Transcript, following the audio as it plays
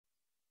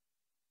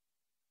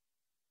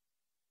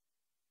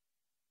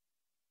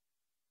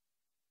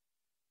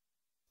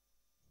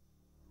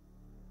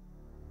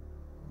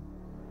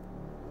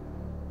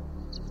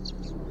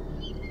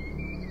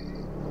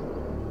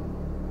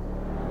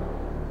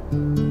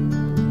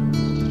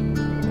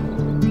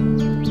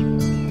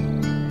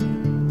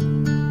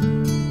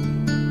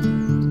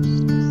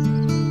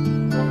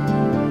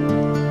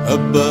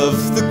Above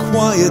the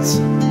quiet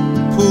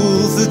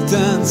pools that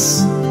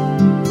dance,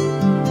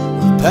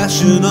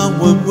 passion on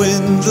one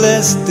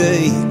windless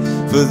day.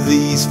 For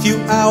these few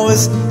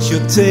hours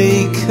she'll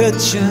take her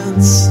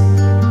chance,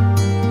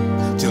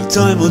 till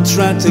time or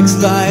trout takes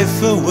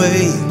life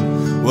away,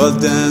 while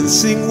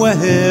dancing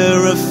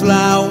where a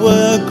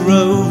flower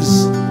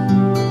grows.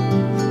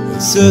 A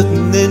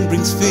certain end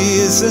brings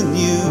fears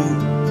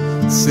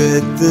anew,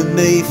 said the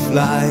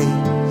Mayfly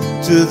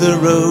to the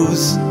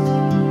rose.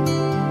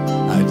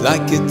 I'd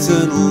like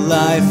eternal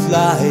life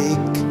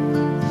like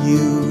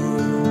you.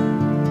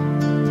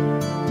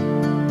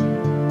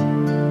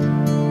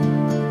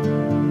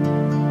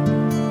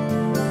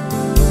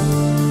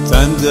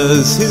 Time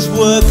does his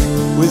work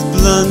with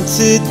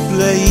blunted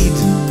blade,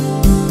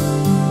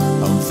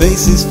 on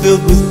faces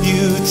filled with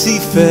beauty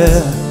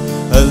fair.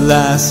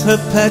 Alas, her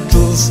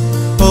petals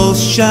all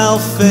shall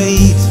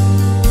fade,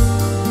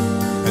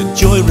 and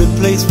joy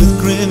replaced with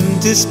grim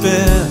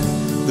despair.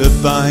 The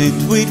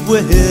bindweed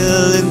will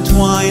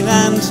entwine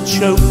and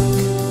choke,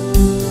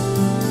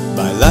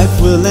 my life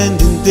will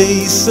end in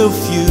days so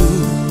few,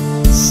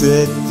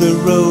 said the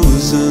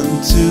rose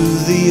unto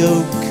the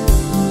oak.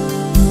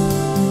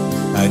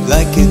 I'd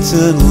like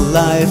eternal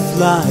life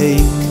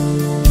like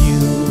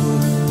you.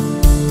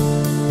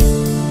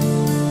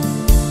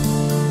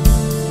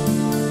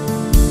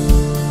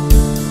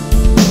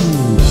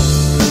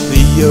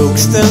 The oak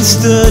stands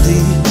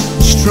sturdy,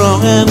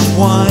 strong and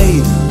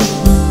wide.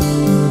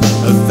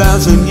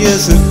 1,000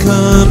 years have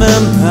come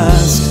and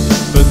passed,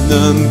 but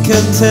none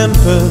can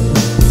temper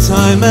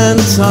time and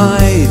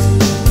tide,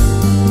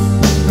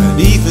 and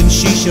even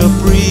she shall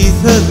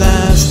breathe her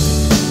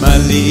last. My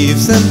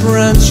leaves and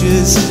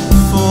branches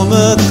form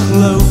a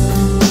cloak,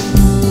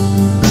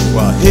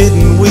 while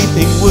hidden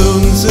weeping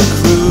wounds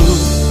accrue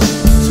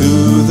to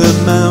the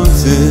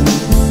mountain,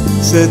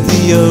 said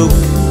the oak.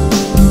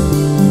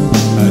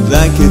 I'd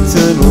like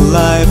eternal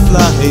life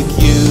like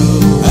you.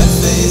 I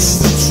face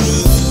the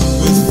truth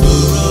with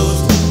furrowed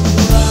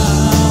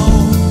brow.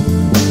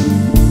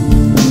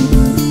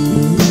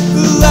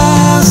 The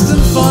last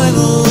and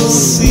final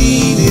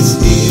scene is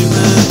here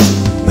and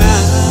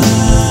now.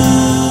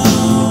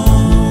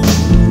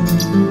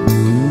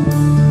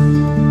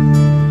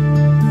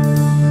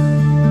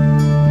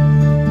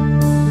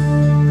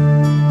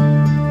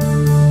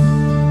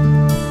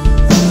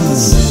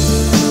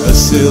 A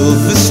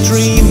silver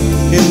stream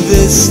in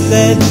this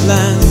lead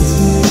land,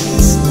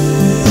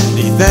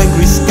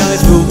 angry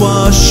skies will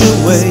wash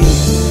away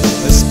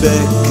a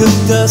speck of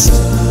dust,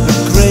 a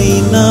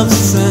grain of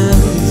sand,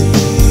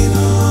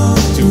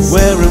 to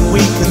wear and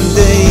weaken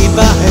day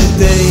by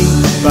day.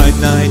 By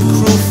night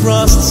cruel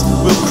frosts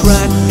will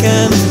crack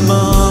and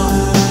mar,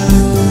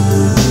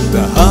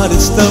 the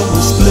hardest stone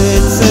will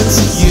split and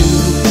skew,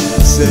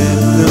 said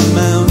the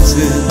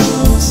mountain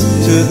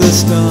to the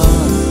star.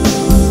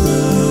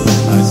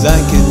 I'd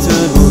like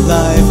eternal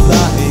life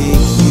like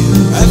you.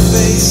 I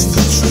face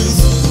the truth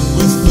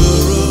with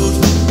furrowed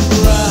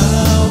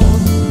brow,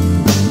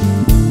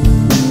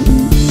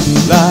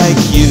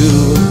 like you.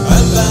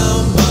 I'm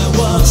bound by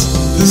what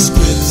the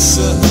scripts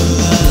allow.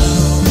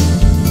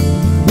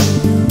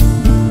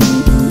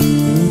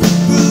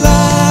 The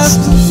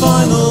last and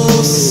final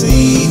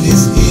scene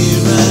is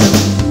here and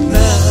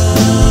now.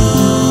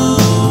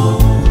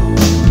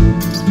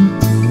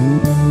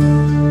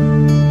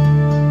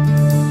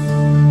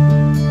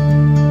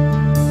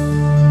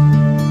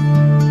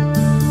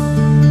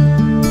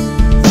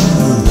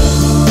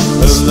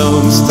 A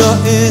lone star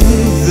in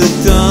the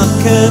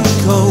dark and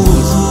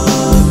cold,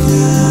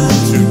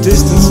 through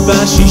distance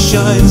fast she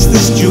shines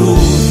this jewel,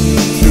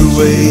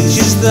 through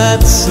ages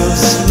that so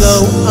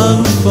slow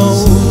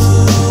unfold.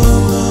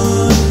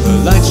 The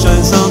light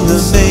shines on the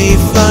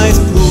Mayfly's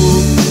pool,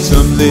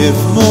 some live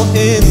more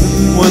in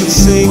one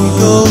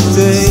single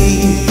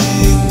day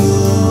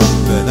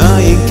than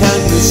I in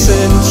countless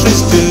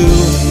centuries do.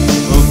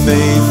 Oh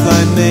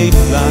Mayfly,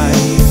 Mayfly,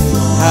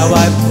 how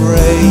I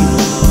pray,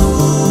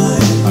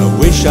 I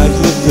wish I'd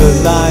lived a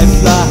life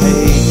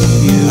like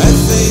you. I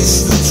face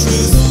the truth